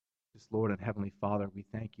gracious Lord and Heavenly Father, we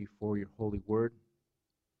thank you for your holy word,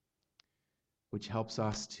 which helps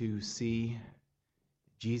us to see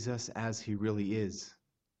Jesus as he really is.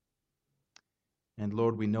 And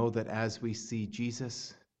Lord, we know that as we see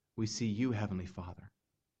Jesus, we see you, Heavenly Father.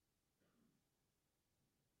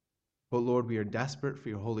 But Lord, we are desperate for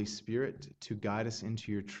your Holy Spirit to guide us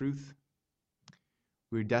into your truth.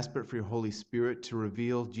 We are desperate for your Holy Spirit to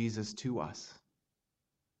reveal Jesus to us.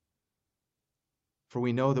 For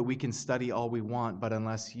we know that we can study all we want, but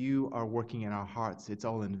unless you are working in our hearts, it's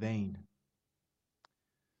all in vain.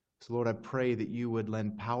 So Lord, I pray that you would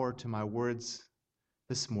lend power to my words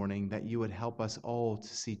this morning, that you would help us all to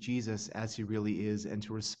see Jesus as he really is and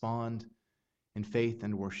to respond in faith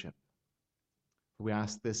and worship. For we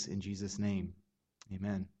ask this in Jesus' name.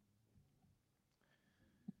 Amen.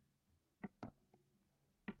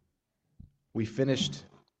 We finished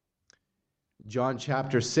John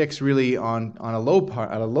chapter 6 really on a low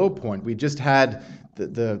point. We just had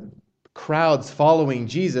the crowds following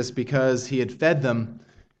Jesus because he had fed them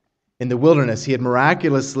in the wilderness. He had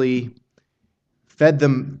miraculously fed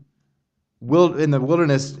them in the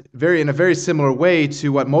wilderness in a very similar way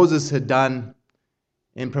to what Moses had done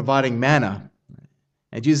in providing manna.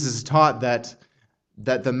 And Jesus has taught that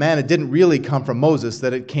the manna didn't really come from Moses,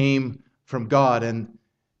 that it came from God. And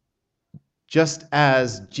just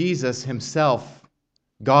as Jesus himself,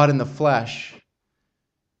 God in the flesh,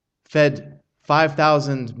 fed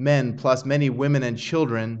 5,000 men plus many women and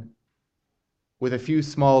children with a few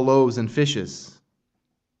small loaves and fishes.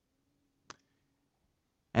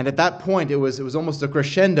 And at that point, it was almost a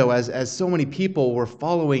crescendo as so many people were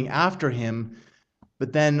following after him.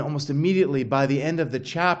 But then almost immediately, by the end of the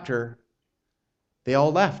chapter, they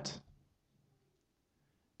all left.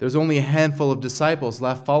 There's only a handful of disciples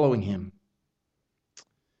left following him.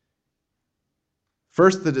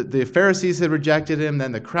 First, the Pharisees had rejected him,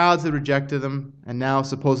 then the crowds had rejected him, and now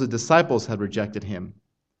supposed disciples had rejected him.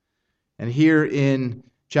 And here in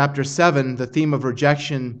chapter 7, the theme of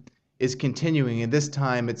rejection is continuing, and this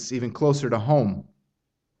time it's even closer to home.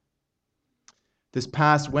 This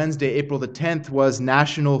past Wednesday, April the 10th, was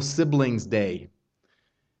National Siblings Day.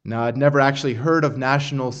 Now, I'd never actually heard of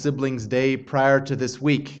National Siblings Day prior to this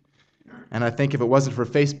week, and I think if it wasn't for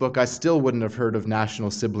Facebook, I still wouldn't have heard of National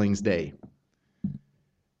Siblings Day.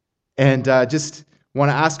 And just want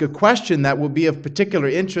to ask a question that will be of particular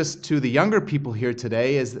interest to the younger people here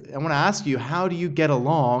today. I want to ask you, how do you get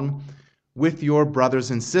along with your brothers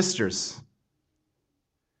and sisters?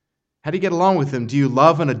 How do you get along with them? Do you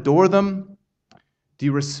love and adore them? Do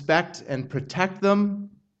you respect and protect them?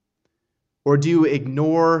 Or do you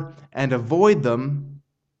ignore and avoid them?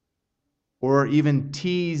 Or even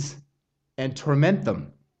tease and torment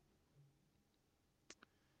them?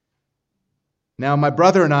 Now, my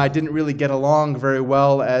brother and I didn't really get along very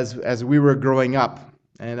well as we were growing up,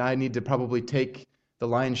 and I need to probably take the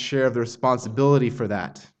lion's share of the responsibility for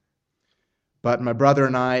that. But my brother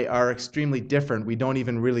and I are extremely different. We don't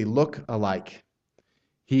even really look alike.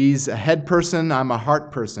 He's a head person, I'm a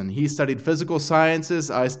heart person. He studied physical sciences,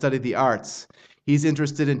 I studied the arts. He's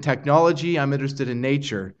interested in technology, I'm interested in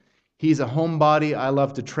nature. He's a homebody, I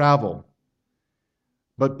love to travel.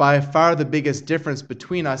 But by far the biggest difference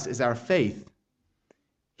between us is our faith.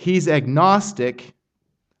 He's agnostic,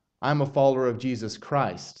 I'm a follower of Jesus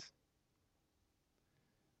Christ.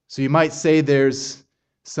 So you might say there's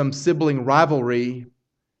some sibling rivalry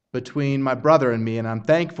between my brother and me, and I'm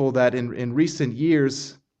thankful that in recent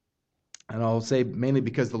years, and I'll say mainly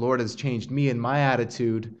because the Lord has changed me and my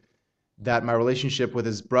attitude, that my relationship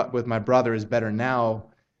with my brother is better now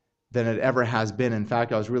than it ever has been. In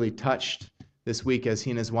fact, I was really touched this week as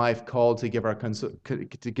he and his wife called to give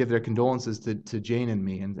their condolences to Jane and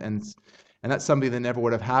me, and that's something that never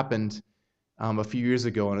would have happened a few years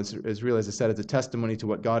ago. And it's really, as I said, it's a testimony to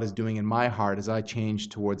what God is doing in my heart as I change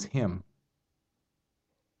towards Him.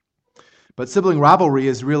 But sibling rivalry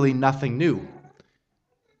is really nothing new.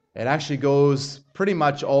 It actually goes pretty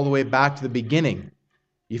much all the way back to the beginning.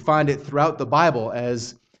 You find it throughout the Bible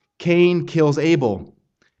as Cain kills Abel,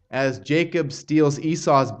 as Jacob steals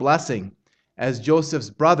Esau's blessing, as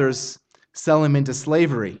Joseph's brothers sell him into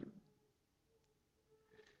slavery.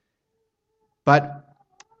 But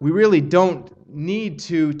we really don't need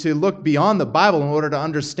to look beyond the Bible in order to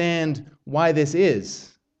understand why this is.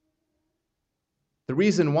 The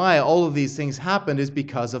reason why all of these things happened is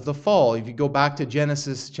because of the fall. If you go back to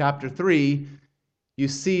Genesis chapter 3, you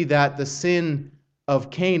see that the sin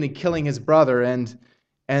of Cain in killing his brother and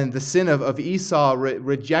the sin of Esau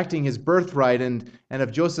rejecting his birthright and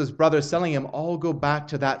of Joseph's brothers selling him all go back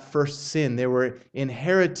to that first sin. They were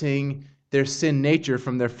inheriting their sin nature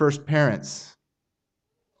from their first parents.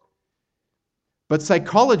 But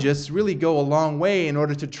psychologists really go a long way in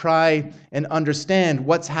order to try and understand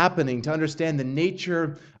what's happening, to understand the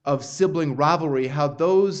nature of sibling rivalry, how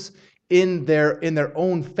those in their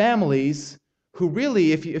own families who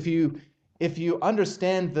really, if you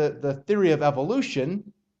understand the theory of evolution,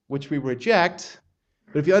 which we reject,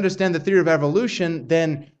 but if you understand the theory of evolution,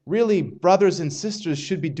 then really brothers and sisters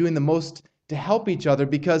should be doing the most to help each other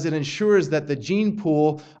because it ensures that the gene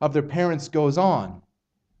pool of their parents goes on.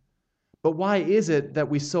 But why is it that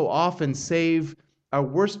we so often save our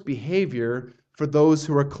worst behavior for those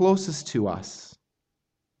who are closest to us?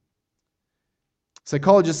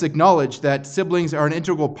 Psychologists acknowledge that siblings are an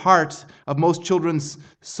integral part of most children's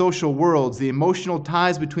social worlds. The emotional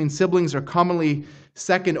ties between siblings are commonly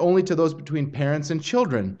second only to those between parents and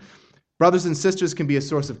children. Brothers and sisters can be a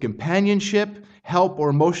source of companionship, help,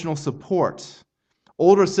 or emotional support.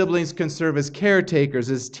 Older siblings can serve as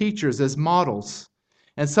caretakers, as teachers, as models.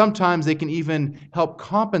 And sometimes they can even help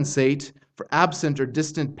compensate for absent or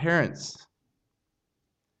distant parents.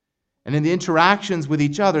 And in the interactions with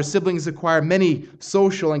each other, siblings acquire many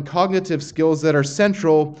social and cognitive skills that are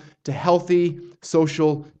central to healthy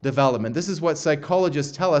social development. This is what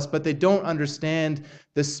psychologists tell us, but they don't understand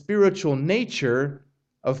the spiritual nature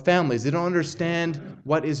of families. They don't understand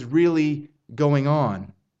what is really going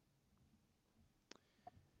on.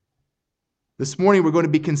 This morning, we're going to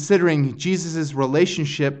be considering Jesus'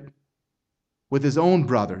 relationship with his own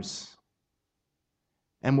brothers.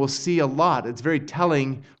 And we'll see a lot. It's very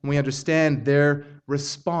telling when we understand their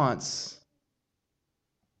response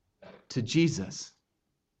to Jesus,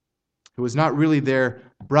 who was not really their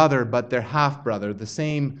brother, but their half-brother, the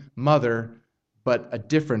same mother, but a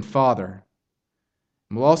different father.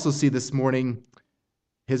 And we'll also see this morning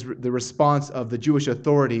the response of the Jewish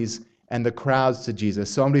authorities and the crowds to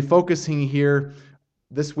Jesus. So I'm going to be focusing here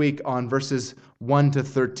this week on verses 1 to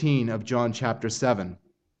 13 of John chapter 7.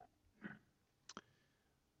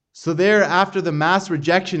 So there, after the mass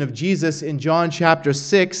rejection of Jesus in John chapter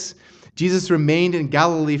 6, Jesus remained in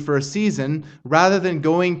Galilee for a season rather than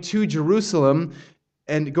going to Jerusalem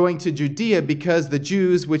and going to Judea because the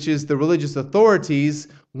Jews, which is the religious authorities,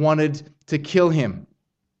 wanted to kill him.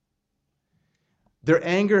 Their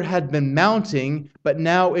anger had been mounting, but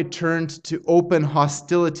now it turned to open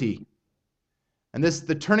hostility. And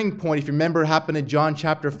the turning point, if you remember, happened in John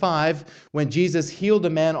chapter 5 when Jesus healed a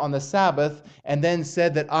man on the Sabbath and then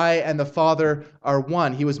said that I and the Father are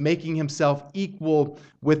one. He was making himself equal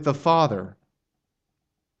with the Father.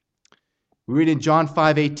 We read in John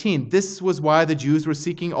 5:18, this was why the Jews were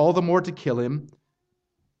seeking all the more to kill him,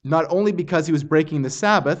 not only because he was breaking the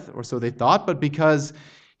Sabbath, or so they thought, but because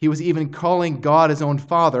he was even calling God his own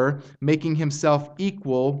Father, making himself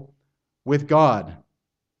equal with God.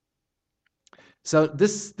 So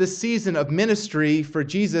this season of ministry for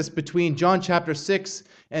Jesus between John chapter 6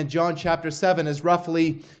 and John chapter 7 is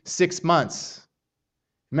roughly 6 months.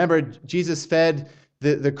 Remember, Jesus fed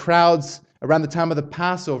the crowds around the time of the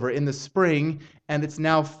Passover in the spring, and it's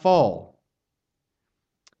now fall.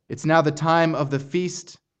 It's now the time of the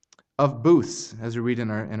Feast of Booths, as we read in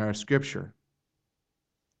our scripture.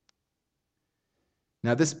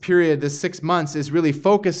 Now this period, this 6 months, is really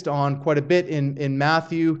focused on quite a bit in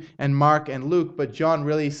Matthew and Mark and Luke, but John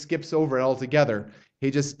really skips over it altogether. He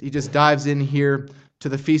just dives in here to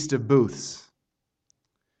the Feast of Booths.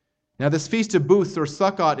 Now this Feast of Booths, or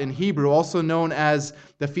Sukkot in Hebrew, also known as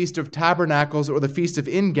the Feast of Tabernacles or the Feast of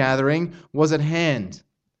Ingathering, was at hand.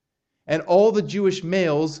 And all the Jewish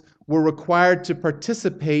males were required to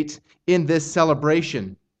participate in this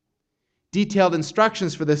celebration. Detailed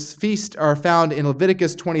instructions for this feast are found in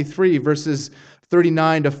Leviticus 23, verses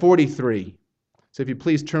 39 to 43. So if you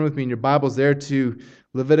please turn with me in your Bibles there to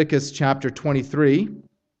Leviticus chapter 23.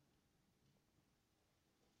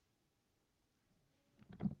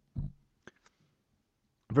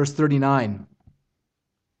 Verse 39.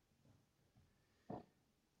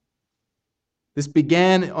 This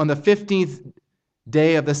began on the 15th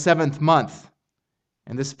day of the 7th month.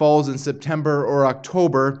 And this falls in September or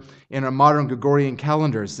October in our modern Gregorian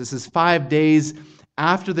calendars. This is 5 days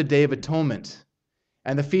after the Day of Atonement.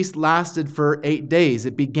 And the feast lasted for 8 days.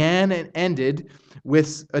 It began and ended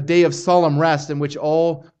with a day of solemn rest in which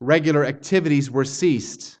all regular activities were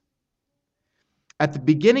ceased. At the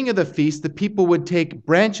beginning of the feast, the people would take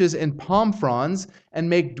branches and palm fronds and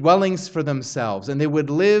make dwellings for themselves. And they would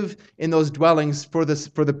live in those dwellings for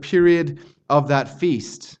the period of that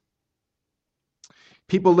feast.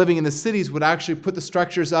 People living in the cities would actually put the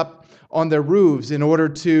structures up on their roofs and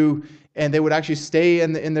they would actually stay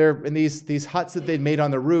in these huts that they'd made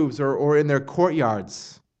on the roofs or in their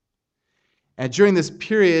courtyards. And during this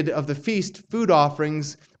period of the feast, food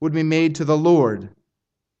offerings would be made to the Lord.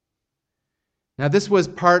 Now, this was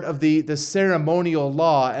part of the ceremonial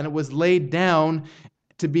law, and it was laid down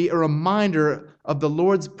to be a reminder of the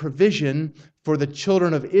Lord's provision for the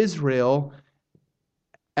children of Israel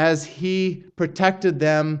as He protected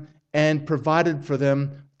them and provided for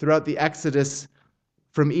them throughout the Exodus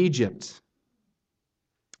from Egypt.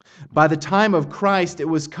 By the time of Christ, it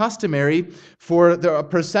was customary for the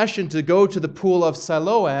procession to go to the pool of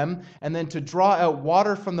Siloam and then to draw out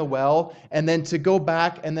water from the well and then to go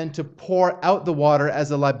back and then to pour out the water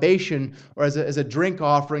as a libation or as a drink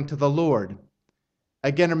offering to the Lord.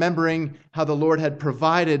 Again, remembering how the Lord had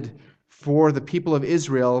provided for the people of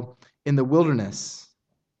Israel in the wilderness.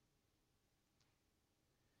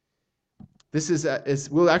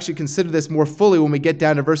 We'll actually consider this more fully when we get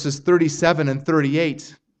down to verses 37 and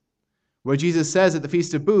 38. Where Jesus says at the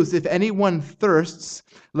Feast of Booths, "If anyone thirsts,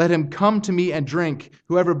 let him come to me and drink.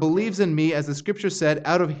 Whoever believes in me, as the Scripture said,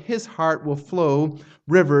 out of his heart will flow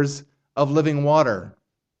rivers of living water."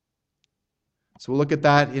 So we'll look at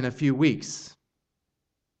that in a few weeks.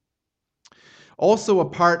 Also a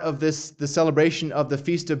part of the celebration of the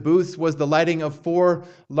Feast of Booths was the lighting of 4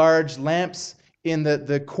 large lamps in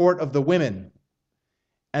the court of the women.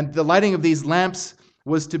 And the lighting of these lamps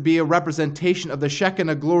was to be a representation of the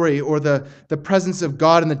Shekinah glory, or the presence of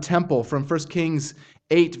God in the temple, from 1 Kings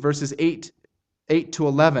 8, verses 8 to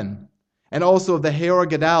 11. And also of the Heor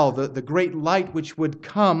Gadal, the great light which would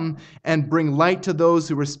come and bring light to those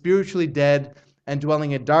who were spiritually dead and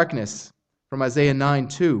dwelling in darkness, from Isaiah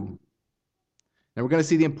 9:2. And we're going to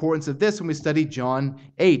see the importance of this when we study John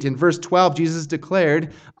 8. In verse 12, Jesus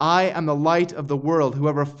declared, "I am the light of the world.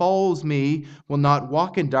 Whoever follows me will not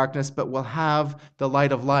walk in darkness, but will have the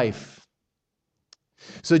light of life."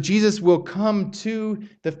 So Jesus will come to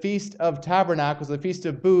the Feast of Tabernacles, the Feast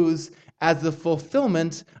of Booths, as the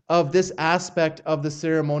fulfillment of this aspect of the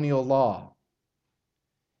ceremonial law.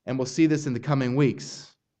 And we'll see this in the coming weeks.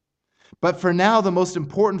 But for now, the most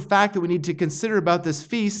important fact that we need to consider about this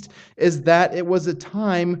feast is that it was a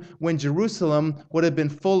time when Jerusalem would have been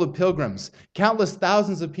full of pilgrims. Countless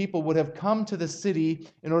thousands of people would have come to the city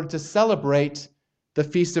in order to celebrate the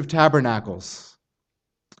Feast of Tabernacles.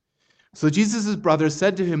 So Jesus' brothers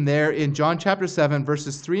said to him there in John chapter 7,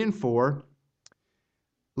 verses 3 and 4,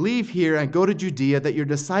 "Leave here and go to Judea, that your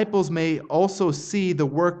disciples may also see the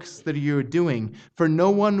works that you are doing. For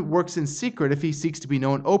no one works in secret if he seeks to be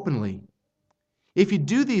known openly. If you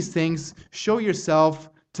do these things, show yourself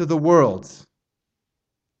to the world."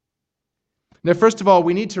 Now, first of all,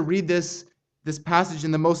 we need to read this passage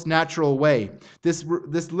in the most natural way. This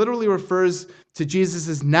literally refers to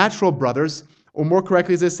Jesus' natural brothers, or more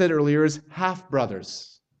correctly, as I said earlier, as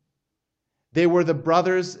half-brothers. They were the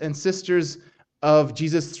brothers and sisters of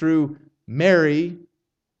Jesus through Mary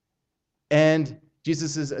and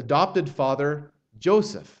Jesus' adopted father,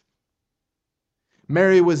 Joseph.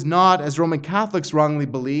 Mary was not, as Roman Catholics wrongly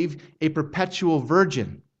believe, a perpetual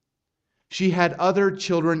virgin. She had other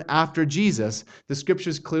children after Jesus. The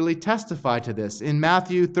Scriptures clearly testify to this. In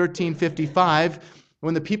Matthew 13:55,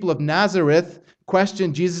 when the people of Nazareth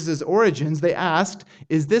questioned Jesus' origins, they asked,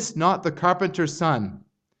 "Is this not the carpenter's son?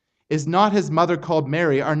 Is not his mother called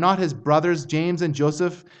Mary? Are not his brothers James and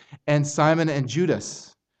Joseph and Simon and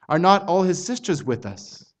Judas? Are not all his sisters with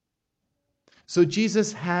us?" So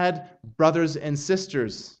Jesus had brothers and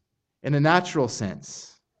sisters in a natural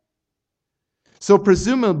sense. So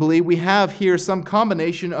presumably we have here some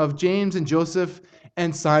combination of James and Joseph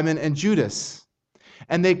and Simon and Judas.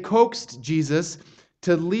 And they coaxed Jesus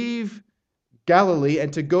to leave Galilee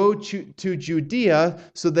and to go to Judea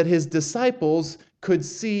so that his disciples could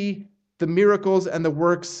see the miracles and the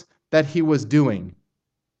works that he was doing,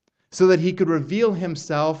 so that he could reveal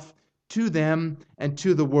himself to them and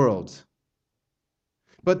to the world.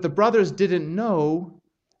 But the brothers didn't know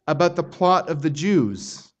about the plot of the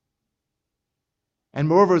Jews. And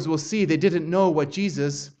moreover, as we'll see, they didn't know what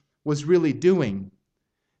Jesus was really doing.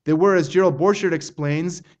 They were, as Gerald Borchardt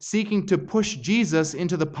explains, seeking to push Jesus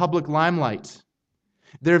into the public limelight.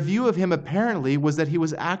 Their view of him apparently was that he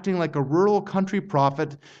was acting like a rural country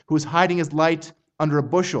prophet who was hiding his light under a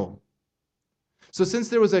bushel. So since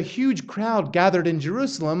there was a huge crowd gathered in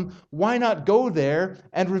Jerusalem, why not go there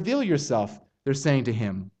and reveal yourself? They're saying to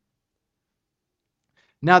him.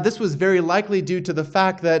 Now, this was very likely due to the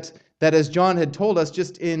fact that as John had told us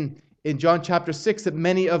just in John chapter 6, that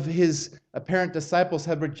many of his apparent disciples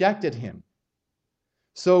had rejected him.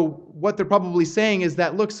 So what they're probably saying is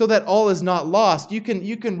that, look, so that all is not lost, you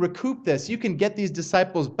can recoup this. You can get these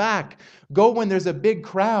disciples back. Go when there's a big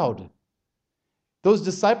crowd. Those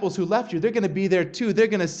disciples who left you, they're going to be there too. They're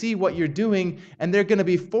going to see what you're doing, and they're going to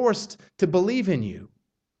be forced to believe in you.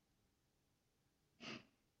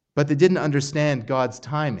 But they didn't understand God's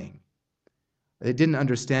timing. They didn't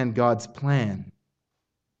understand God's plan.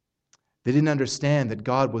 They didn't understand that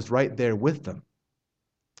God was right there with them.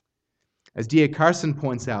 As D.A. Carson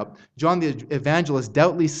points out, John the Evangelist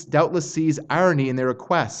doubtless sees irony in their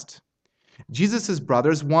request. Jesus'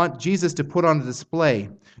 brothers want Jesus to put on a display.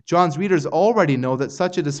 John's readers already know that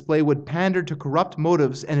such a display would pander to corrupt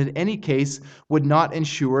motives and in any case would not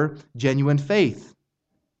ensure genuine faith.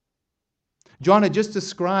 John had just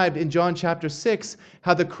described in John chapter 6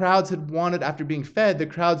 how the crowds had wanted, after being fed, the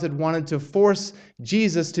crowds had wanted to force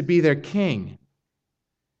Jesus to be their king. We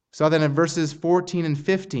saw that in verses 14 and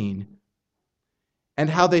 15. And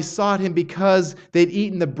how they sought him because they'd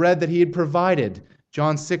eaten the bread that he had provided.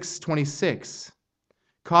 John 6:26.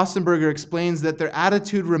 Kostenberger explains that their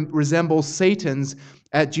attitude resembles Satan's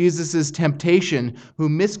at Jesus' temptation, who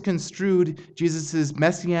misconstrued Jesus'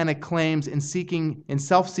 messianic claims in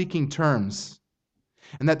self-seeking terms.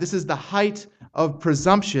 And that this is the height of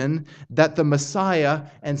presumption that the Messiah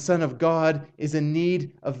and Son of God is in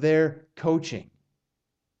need of their coaching.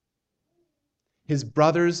 His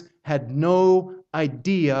brothers had no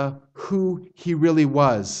idea who he really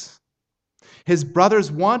was. His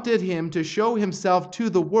brothers wanted him to show himself to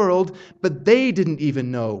the world, but they didn't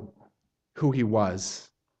even know who he was.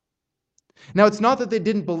 Now, it's not that they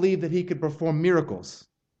didn't believe that he could perform miracles.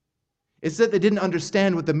 It's that they didn't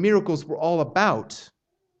understand what the miracles were all about.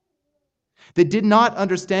 They did not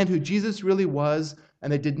understand who Jesus really was,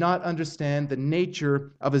 and they did not understand the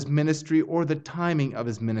nature of his ministry or the timing of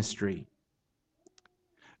his ministry.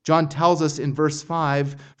 John tells us in verse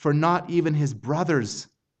 5, for not even his brothers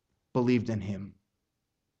believed in him.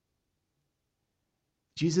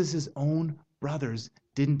 Jesus' own brothers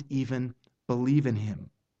didn't even believe in him.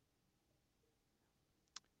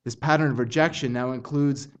 This pattern of rejection now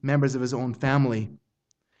includes members of his own family.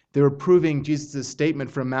 They were proving Jesus' statement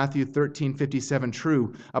from Matthew 13:57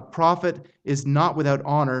 true. A prophet is not without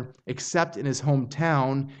honor except in his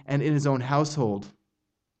hometown and in his own household.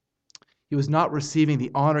 He was not receiving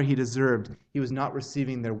the honor he deserved. He was not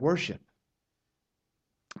receiving their worship.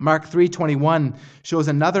 Mark 3:21 shows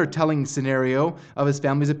another telling scenario of his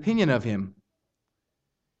family's opinion of him.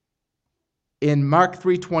 In Mark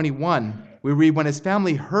 3:21, we read, when his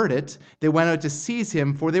family heard it, they went out to seize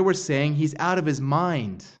him, for they were saying he's out of his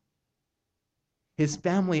mind. His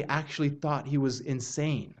family actually thought he was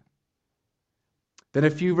insane. Then a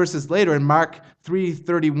few verses later, in Mark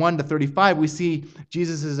 3:31 to 35, we see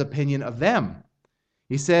Jesus' opinion of them.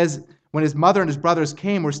 He says, when his mother and his brothers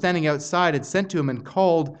came, were standing outside, had sent to him and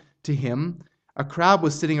called to him, a crowd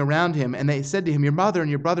was sitting around him, and they said to him, your mother and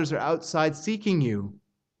your brothers are outside seeking you.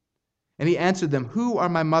 And he answered them, who are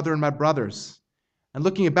my mother and my brothers? And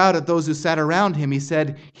looking about at those who sat around him, he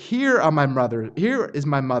said, here is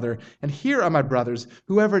my mother, and here are my brothers.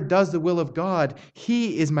 Whoever does the will of God,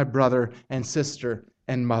 he is my brother and sister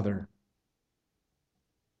and mother.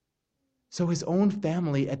 So his own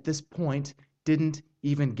family at this point didn't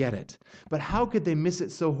even get it. But how could they miss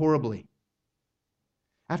it so horribly?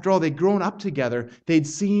 After all, they'd grown up together. They'd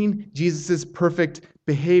seen Jesus' perfect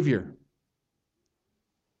behavior.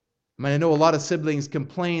 I know a lot of siblings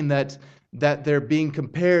complain that they're being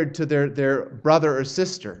compared to their brother or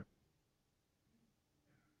sister.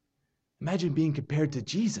 Imagine being compared to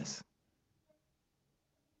Jesus.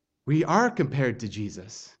 We are compared to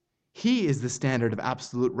Jesus. He is the standard of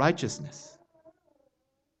absolute righteousness.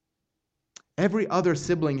 Every other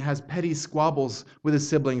sibling has petty squabbles with his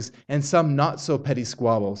siblings and some not so petty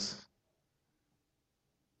squabbles.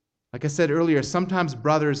 Like I said earlier, sometimes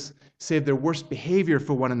brothers save their worst behavior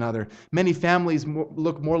for one another. Many families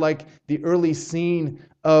look more like the early scene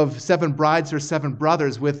of Seven Brides or Seven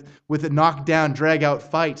Brothers with a knockdown, drag-out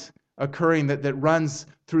fight occurring that runs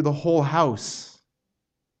through the whole house.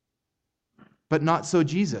 But not so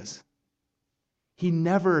Jesus. He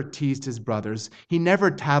never teased his brothers. He never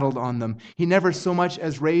tattled on them. He never so much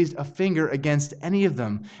as raised a finger against any of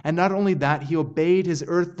them. And not only that, he obeyed his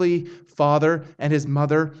earthly father and his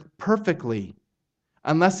mother perfectly,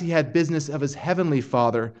 unless he had business of his heavenly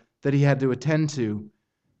Father that he had to attend to.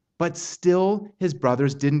 But still, his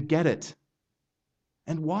brothers didn't get it.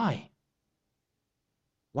 And why?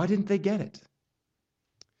 Why didn't they get it?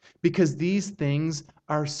 Because these things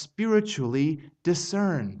are spiritually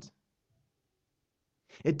discerned.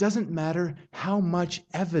 It doesn't matter how much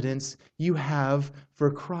evidence you have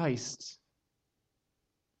for Christ.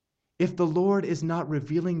 If the Lord is not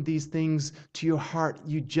revealing these things to your heart,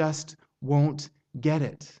 you just won't get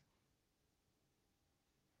it.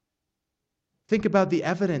 Think about the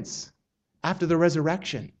evidence after the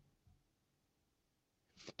resurrection.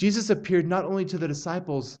 Jesus appeared not only to the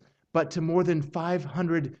disciples, but to more than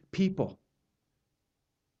 500 people.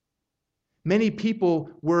 Many people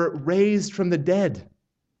were raised from the dead.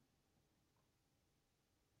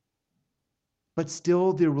 But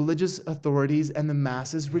still, the religious authorities and the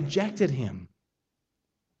masses rejected him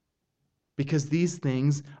because these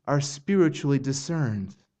things are spiritually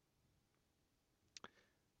discerned.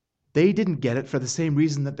 They didn't get it for the same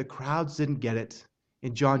reason that the crowds didn't get it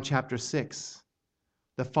in John chapter 6.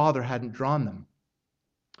 The Father hadn't drawn them,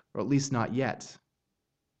 or at least not yet.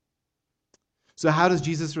 So how does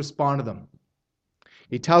Jesus respond to them?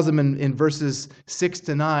 He tells them in verses 6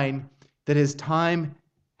 to 9 that his time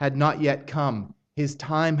had not yet come. His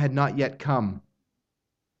time had not yet come.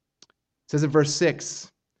 It says in verse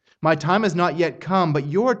 6, "My time has not yet come, but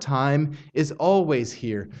your time is always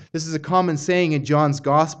here." This is a common saying in John's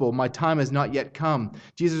gospel, "My time has not yet come."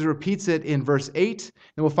 Jesus repeats it in verse 8,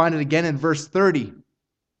 and we'll find it again in verse 30,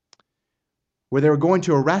 where they were going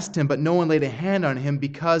to arrest him, but no one laid a hand on him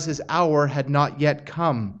because his hour had not yet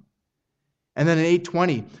come. And then in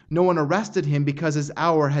 8:20, no one arrested him because his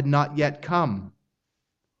hour had not yet come.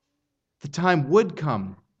 The time would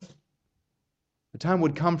come. The time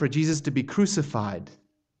would come for Jesus to be crucified.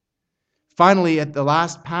 Finally, at the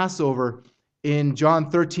last Passover in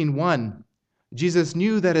John 13:1, Jesus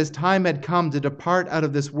knew that his time had come to depart out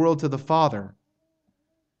of this world to the Father.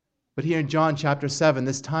 But here in John chapter 7,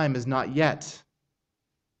 this time is not yet.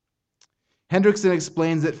 Hendrickson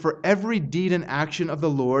explains that for every deed and action of the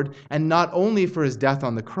Lord, and not only for his death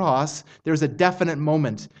on the cross, there's a definite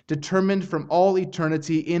moment determined from all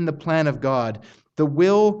eternity in the plan of God. The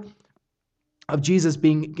will of Jesus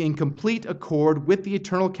being in complete accord with the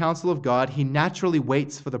eternal counsel of God, he naturally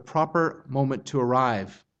waits for the proper moment to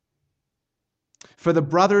arrive. For the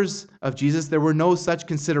brothers of Jesus, there were no such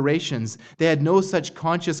considerations. They had no such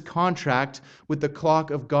conscious contract with the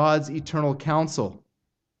clock of God's eternal counsel.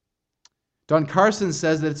 Don Carson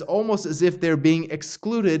says that it's almost as if they're being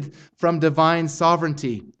excluded from divine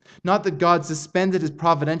sovereignty. Not that God suspended his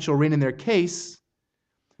providential reign in their case,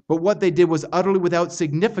 but what they did was utterly without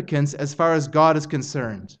significance as far as God is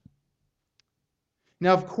concerned.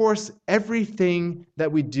 Now, of course, everything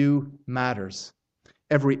that we do matters.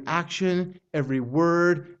 Every action, every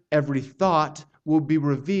word, every thought will be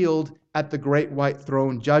revealed at the great white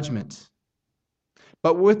throne judgment.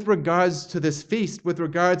 But with regards to this feast, with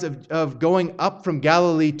regards of going up from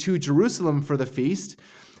Galilee to Jerusalem for the feast,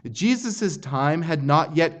 Jesus' time had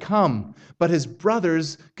not yet come, but his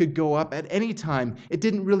brothers could go up at any time. It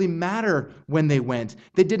didn't really matter when they went.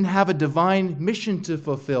 They didn't have a divine mission to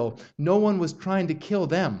fulfill. No one was trying to kill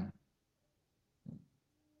them.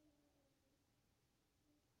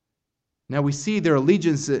 Now we see their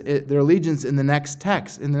allegiance in the next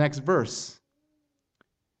text, in the next verse.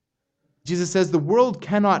 Jesus says, "The world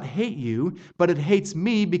cannot hate you, but it hates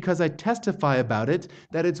me because I testify about it,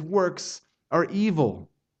 that its works are evil."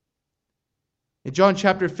 In John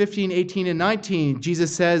chapter 15, 18, and 19,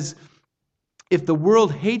 Jesus says, "If the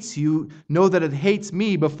world hates you, know that it hates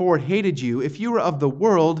me before it hated you. If you were of the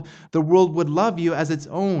world would love you as its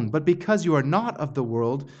own. But because you are not of the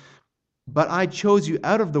world, but I chose you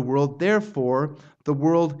out of the world, therefore the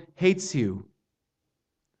world hates you."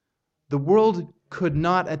 The world could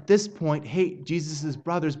not at this point hate Jesus'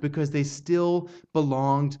 brothers because they still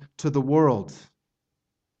belonged to the world.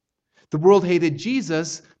 The world hated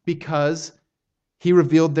Jesus because he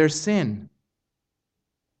revealed their sin.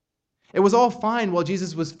 It was all fine while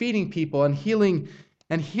Jesus was feeding people and healing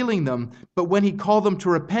them, but when he called them to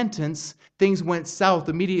repentance, things went south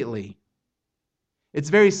immediately. It's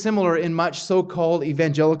very similar in much so-called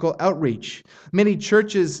evangelical outreach. Many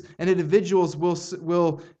churches and individuals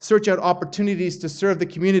will search out opportunities to serve the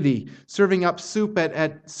community, serving up soup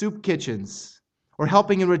at soup kitchens, or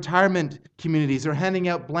helping in retirement communities, or handing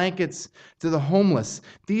out blankets to the homeless.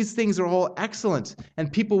 These things are all excellent,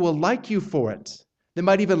 and people will like you for it. They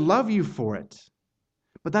might even love you for it.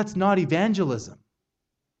 But that's not evangelism.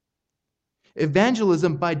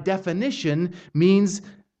 Evangelism, by definition, means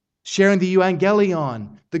sharing the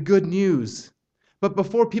euangelion, the good news. But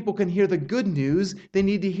before people can hear the good news, they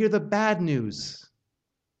need to hear the bad news.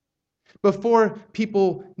 Before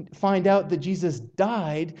people find out that Jesus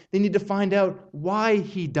died, they need to find out why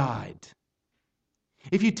he died.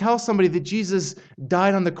 If you tell somebody that Jesus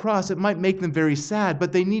died on the cross, it might make them very sad,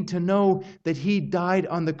 but they need to know that he died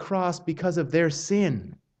on the cross because of their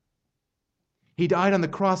sin. He died on the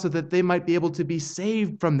cross so that they might be able to be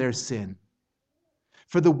saved from their sin.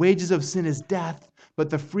 For the wages of sin is death, but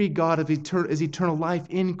the free God is eternal life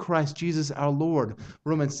in Christ Jesus our Lord.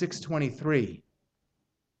 Romans 6:23.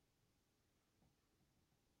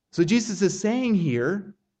 So Jesus is saying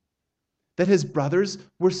here that his brothers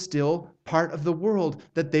were still part of the world,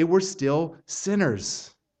 that they were still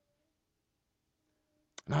sinners.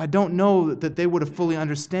 Now, I don't know that they would have fully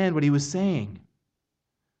understand what he was saying,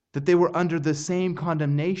 that they were under the same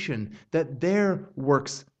condemnation, that their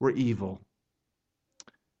works were evil.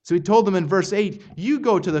 So he told them in verse 8, you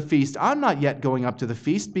go to the feast. I'm not yet going up to the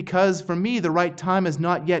feast because for me the right time has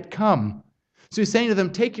not yet come. So he's saying to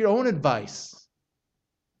them, take your own advice.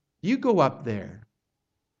 You go up there.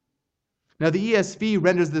 Now the ESV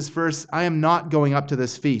renders this verse, I am not going up to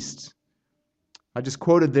this feast. I just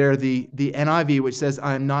quoted there the NIV, which says,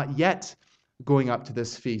 I am not yet going up to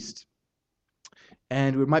this feast.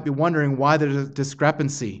 And we might be wondering why there's a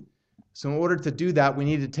discrepancy. So in order to do that, we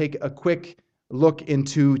need to take a quick look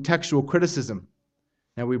into textual criticism.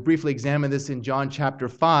 Now, we briefly examined this in John chapter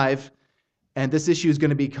 5, and this issue is going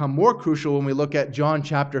to become more crucial when we look at John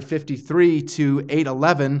chapter 53 to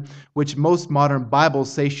 8:11, which most modern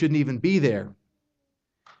Bibles say shouldn't even be there.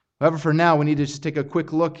 However, for now, we need to just take a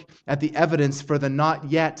quick look at the evidence for the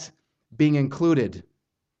not yet being included.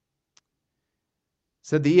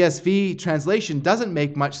 So the ESV translation doesn't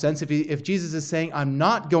make much sense if Jesus is saying, I'm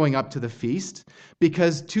not going up to the feast,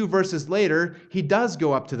 because 2 verses later, he does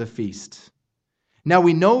go up to the feast. Now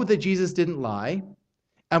we know that Jesus didn't lie,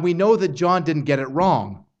 and we know that John didn't get it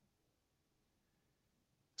wrong.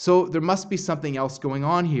 So there must be something else going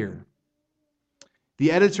on here.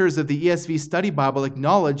 The editors of the ESV Study Bible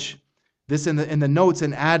acknowledge this in the notes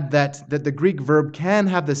and add that the Greek verb can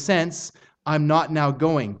have the sense, I'm not now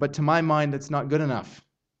going. But to my mind, that's not good enough.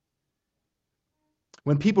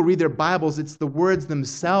 When people read their Bibles, it's the words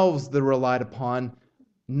themselves that are relied upon,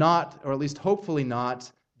 not, or at least hopefully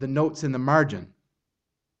not, the notes in the margin.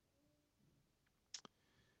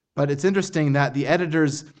 But it's interesting that the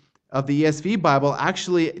editors of the ESV Bible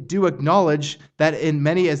actually do acknowledge that in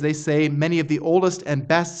many, as they say, many of the oldest and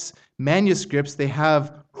best manuscripts, they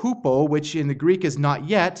have hupo, which in the Greek is not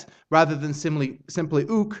yet, rather than simply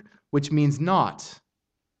uk, which means not.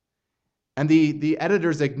 And the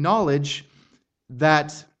editors acknowledge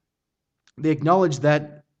that it's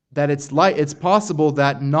possible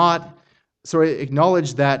that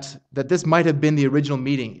acknowledge that this might have been the original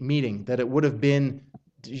meeting, that it would have been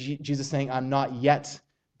Jesus saying, I'm not yet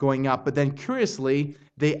going up. But then curiously,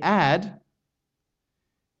 they add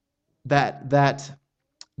that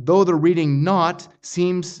though the reading not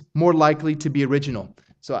seems more likely to be original.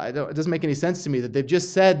 So it doesn't make any sense to me that they've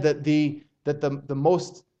just said that the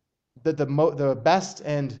best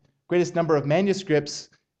and greatest number of manuscripts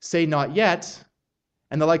say not yet,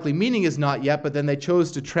 and the likely meaning is not yet, but then they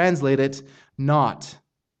chose to translate it not.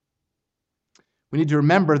 We need to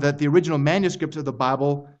remember that the original manuscripts of the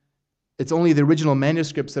Bible, it's only the original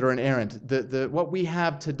manuscripts that are inerrant. What we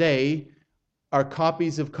have today are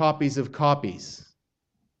copies of copies of copies.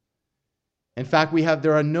 In fact,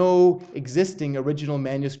 there are no existing original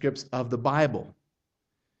manuscripts of the Bible.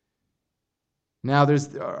 Now,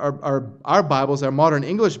 there's our Bibles, our modern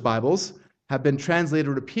English Bibles, have been translated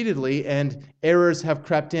repeatedly, and errors have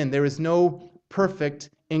crept in. There is no perfect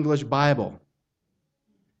English Bible.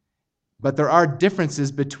 But there are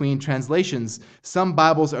differences between translations. Some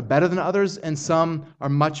Bibles are better than others, and some are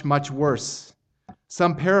much, much worse.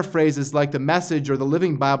 Some paraphrases, like the Message or the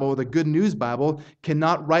Living Bible or the Good News Bible,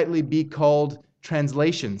 cannot rightly be called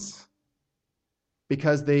translations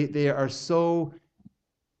because they are so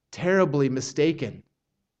terribly mistaken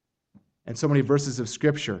in so many verses of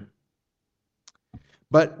Scripture.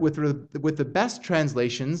 But with the best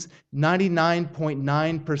translations,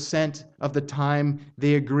 99.9% of the time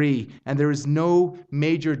they agree, and there is no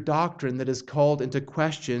major doctrine that is called into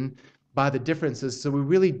question by the differences. So we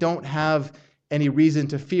really don't have any reason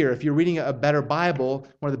to fear. If you're reading a better Bible,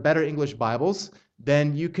 one of the better English Bibles,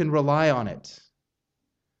 then you can rely on it.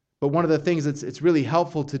 But one of the things it's really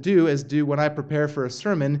helpful to do when I prepare for a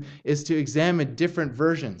sermon is to examine different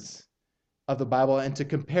versions of the Bible and to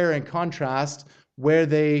compare and contrast where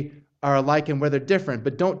they are alike and where they're different.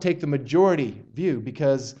 But don't take the majority view,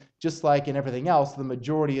 because just like in everything else, the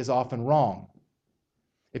majority is often wrong.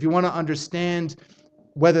 If you want to understand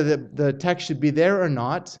whether the text should be there or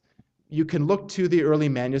not, you can look to the early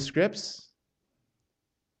manuscripts,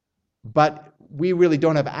 but we really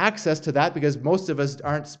don't have access to that because most of us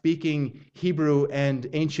aren't speaking Hebrew and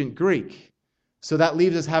ancient Greek. So that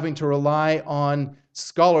leaves us having to rely on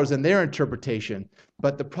scholars and their interpretation.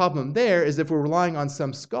 But the problem there is if we're relying on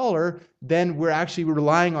some scholar, then we're actually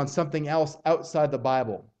relying on something else outside the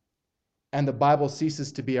Bible, and the Bible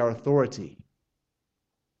ceases to be our authority.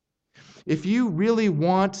 If you really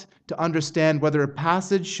want to understand whether a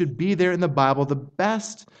passage should be there in the Bible, the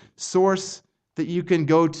best source that you can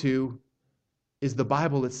go to is the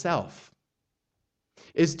Bible itself.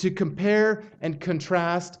 is to compare and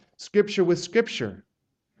contrast Scripture with Scripture,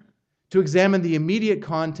 to examine the immediate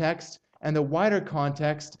context and the wider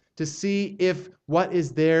context to see if what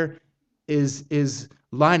is there is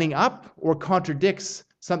lining up or contradicts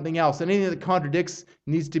something else. And anything that contradicts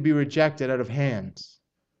needs to be rejected out of hand.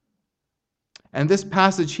 And this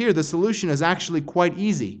passage here, the solution is actually quite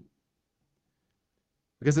easy.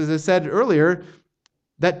 Because as I said earlier,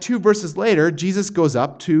 that 2 verses later, Jesus goes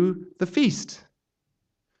up to the feast.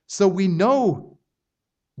 So we know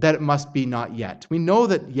that it must be not yet. We know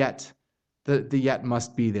that yet, the yet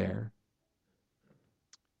must be there.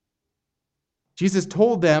 Jesus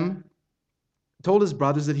told his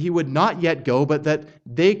brothers that he would not yet go, but that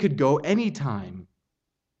they could go anytime.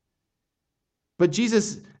 But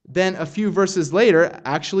Jesus then, a few verses later,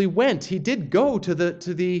 actually went. He did go to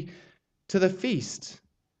the feast.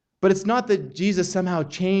 But it's not that Jesus somehow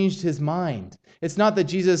changed his mind. It's not that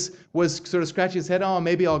Jesus was sort of scratching his head, oh,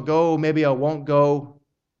 maybe I'll go, maybe I won't go,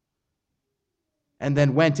 and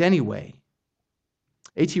then went anyway.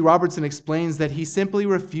 A.T. Robertson explains that he simply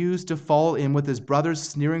refused to fall in with his brother's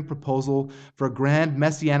sneering proposal for a grand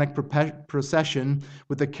messianic procession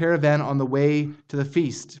with the caravan on the way to the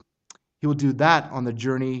feast. He will do that on the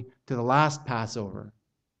journey to the last Passover.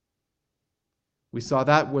 We saw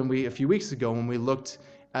that a few weeks ago when we looked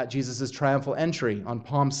at Jesus' triumphal entry on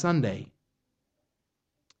Palm Sunday.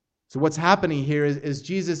 So what's happening here is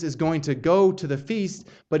Jesus is going to go to the feast,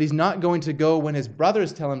 but he's not going to go when his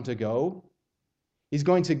brothers tell him to go. He's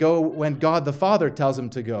going to go when God the Father tells him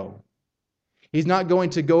to go. He's not going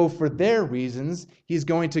to go for their reasons. He's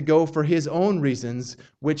going to go for his own reasons,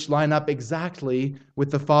 which line up exactly with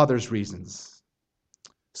the Father's reasons.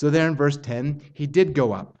 So there in verse 10, he did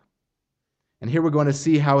go up. And here we're going to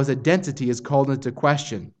see how his identity is called into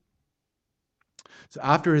question. So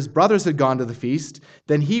after his brothers had gone to the feast,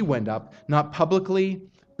 then he went up, not publicly,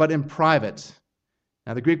 but in private.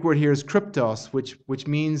 Now the Greek word here is kryptos, which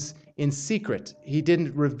means in secret. He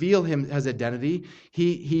didn't reveal his identity.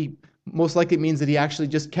 He most likely means that he actually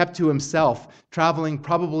just kept to himself, traveling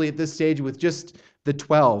probably at this stage with just the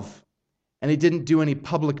 12. And he didn't do any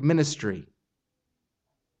public ministry.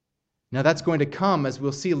 Now that's going to come, as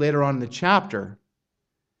we'll see later on in the chapter.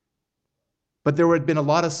 But there had been a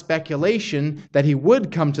lot of speculation that he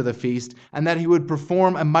would come to the feast and that he would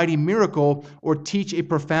perform a mighty miracle or teach a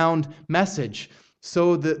profound message.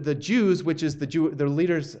 So the Jews, which is the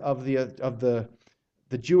leaders of the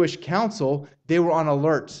Jewish council, they were on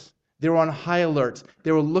alert. They were on high alert.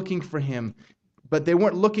 They were looking for him. But they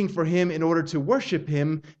weren't looking for him in order to worship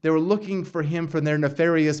him. They were looking for him for their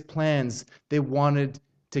nefarious plans. They wanted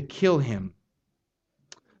to kill him.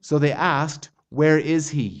 So they asked, "Where is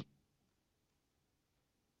he?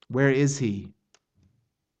 Where is he?"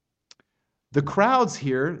 The crowds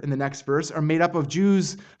here in the next verse are made up of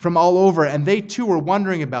Jews from all over, and they too were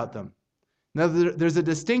wondering about them. Now, there's a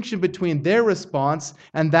distinction between their response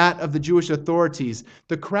and that of the Jewish authorities.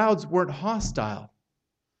 The crowds weren't hostile,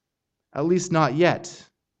 at least not yet.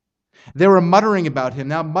 They were muttering about him.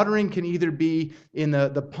 Now, muttering can either be in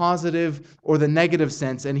the positive or the negative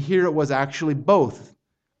sense, and here it was actually both.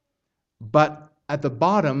 But at the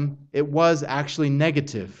bottom, it was actually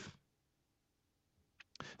negative.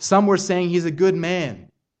 Some were saying he's a good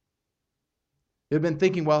man. They've been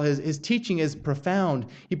thinking, well, his teaching is profound.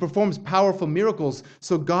 He performs powerful miracles,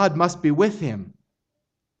 so God must be with him.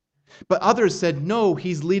 But others said, no,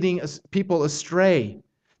 he's leading people astray.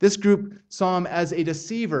 This group saw him as a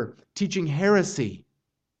deceiver, teaching heresy.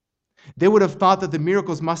 They would have thought that the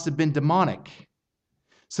miracles must have been demonic.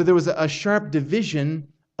 So there was a sharp division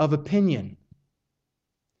of opinion.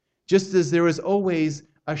 Just as there is always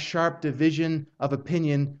a sharp division of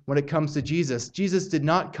opinion when it comes to Jesus. Jesus did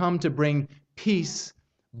not come to bring peace,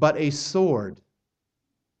 but a sword.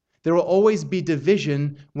 There will always be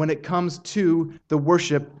division when it comes to the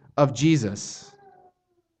worship of Jesus.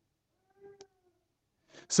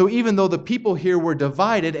 So even though the people here were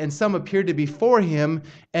divided and some appeared to be for him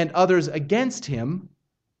and others against him,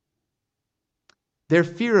 their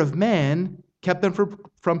fear of man kept them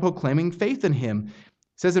from proclaiming faith in him.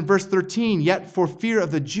 It says in verse 13, "Yet for fear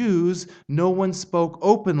of the Jews, no one spoke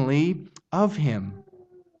openly of him."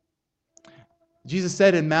 Jesus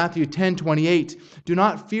said in Matthew 10:28, "Do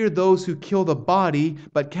not fear those who kill the body,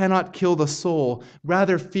 but cannot kill the soul.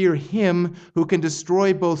 Rather fear him who can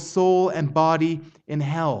destroy both soul and body in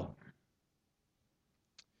hell."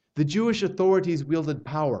 The Jewish authorities wielded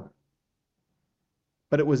power,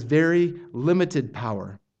 but it was very limited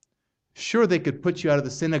power. Sure, they could put you out of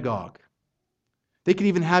the synagogue. They could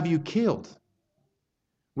even have you killed.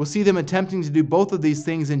 We'll see them attempting to do both of these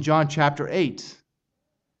things in John chapter 8.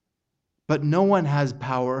 But no one has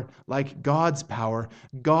power like God's power.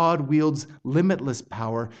 God wields limitless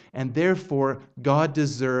power, and therefore God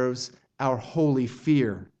deserves our holy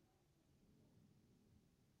fear.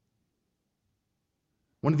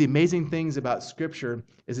 One of the amazing things about Scripture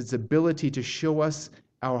is its ability to show us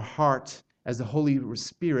our heart as the Holy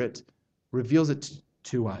Spirit reveals it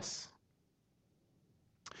to us.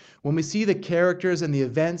 When we see the characters and the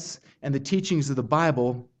events and the teachings of the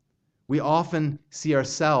Bible, we often see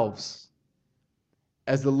ourselves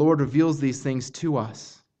as the Lord reveals these things to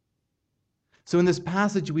us. So in this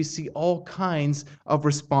passage, we see all kinds of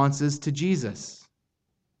responses to Jesus.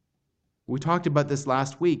 We talked about this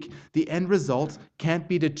last week. The end result can't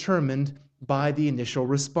be determined by the initial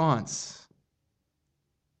response.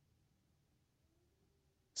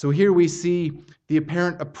 So here we see the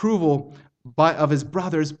apparent approval of his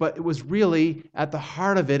brothers, but it was really, at the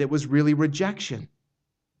heart of it, it was really rejection.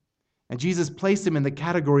 And Jesus placed him in the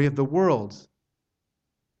category of the world.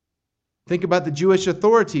 Think about the Jewish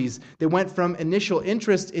authorities. They went from initial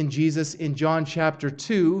interest in Jesus in John chapter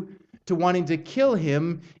 2 to wanting to kill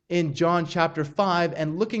him in John chapter 5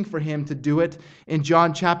 and looking for him to do it in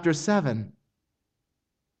John chapter 7.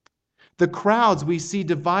 The crowds we see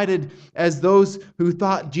divided as those who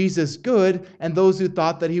thought Jesus good and those who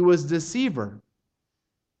thought that he was a deceiver.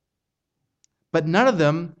 But none of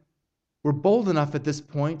them were bold enough at this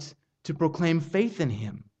point to proclaim faith in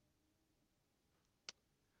him.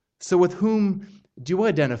 So with whom do you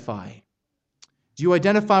identify? Do you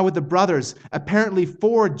identify with the brothers, apparently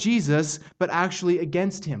for Jesus, but actually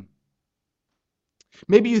against him?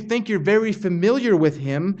 Maybe you think you're very familiar with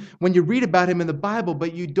him when you read about him in the Bible,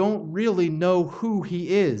 but you don't really know who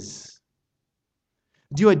he is.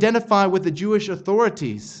 Do you identify with the Jewish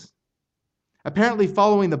authorities, apparently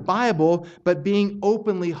following the Bible, but being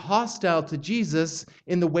openly hostile to Jesus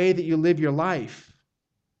in the way that you live your life?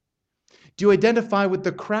 Do you identify with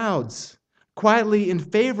the crowds, quietly in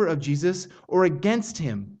favor of Jesus or against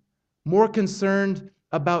him, more concerned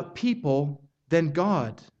about people than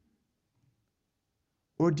God?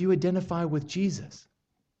 Or do you identify with Jesus,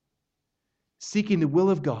 seeking the will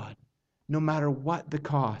of God, no matter what the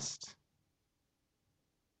cost?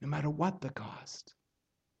 No matter what the cost.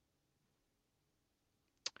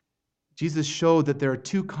 Jesus showed that there are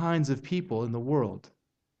two kinds of people in the world: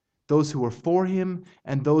 those who are for him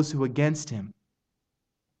and those who are against him.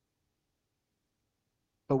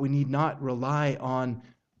 But we need not rely on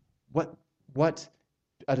what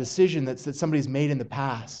a decision that somebody's made in the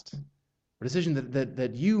past, or a decision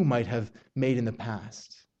that you might have made in the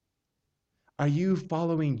past. Are you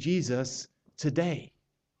following Jesus today?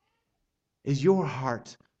 Is your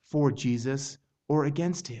heart for Jesus or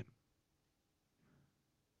against him?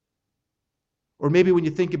 Or maybe when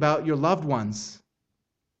you think about your loved ones,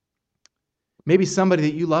 maybe somebody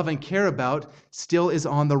that you love and care about still is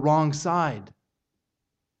on the wrong side.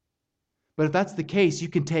 But if that's the case, you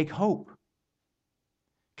can take hope.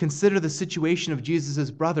 Consider the situation of Jesus'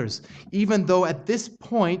 brothers. Even though at this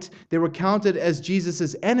point they were counted as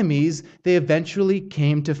Jesus' enemies, they eventually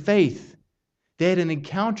came to faith. They had an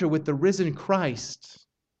encounter with the risen Christ.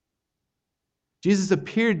 Jesus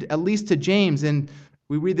appeared at least to James, and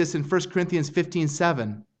we read this in 1 Corinthians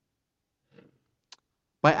 15:7.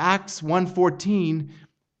 By Acts 1:14,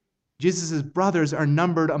 Jesus' brothers are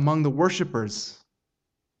numbered among the worshipers.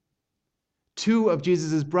 Two of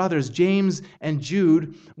Jesus' brothers, James and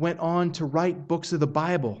Jude, went on to write books of the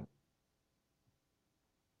Bible.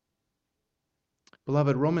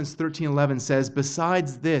 Beloved, Romans 13:11 says,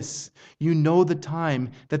 "Besides this, you know the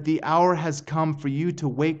time that the hour has come for you to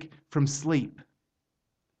wake from sleep.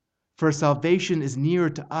 For salvation is nearer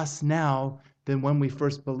to us now than when we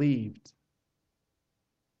first believed."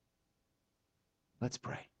 Let's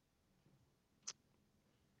pray.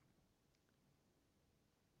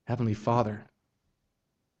 Heavenly Father,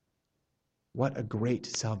 what a great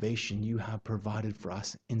salvation you have provided for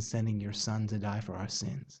us in sending your Son to die for our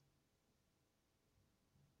sins.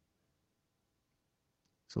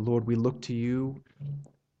 So, Lord, we look to you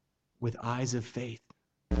with eyes of faith,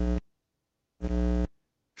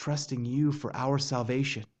 trusting you for our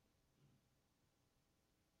salvation,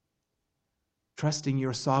 trusting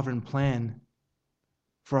your sovereign plan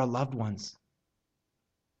for our loved ones.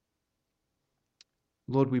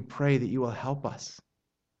 Lord, we pray that you will help us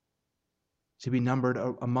to be numbered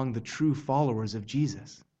among the true followers of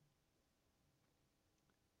Jesus,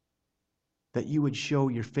 that you would show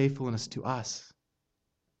your faithfulness to us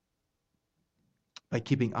by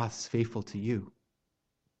keeping us faithful to you.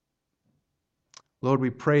 Lord, we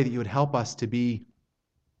pray that you would help us to be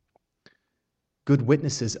good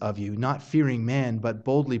witnesses of you, not fearing man, but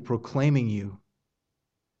boldly proclaiming you.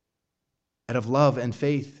 out of love and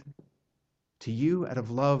faith to you, out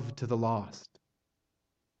of love to the lost.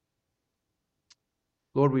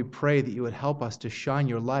 Lord, we pray that you would help us to shine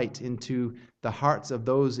your light into the hearts of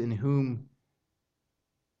those in whom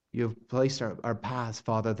you have placed our paths,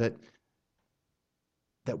 Father, that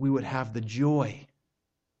we would have the joy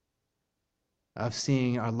of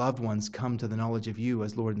seeing our loved ones come to the knowledge of you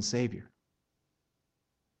as Lord and Savior.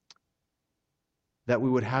 That we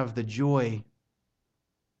would have the joy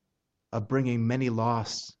of bringing many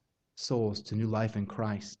lost souls to new life in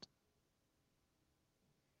Christ.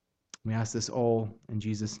 We ask this all in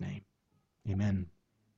Jesus' name. Amen.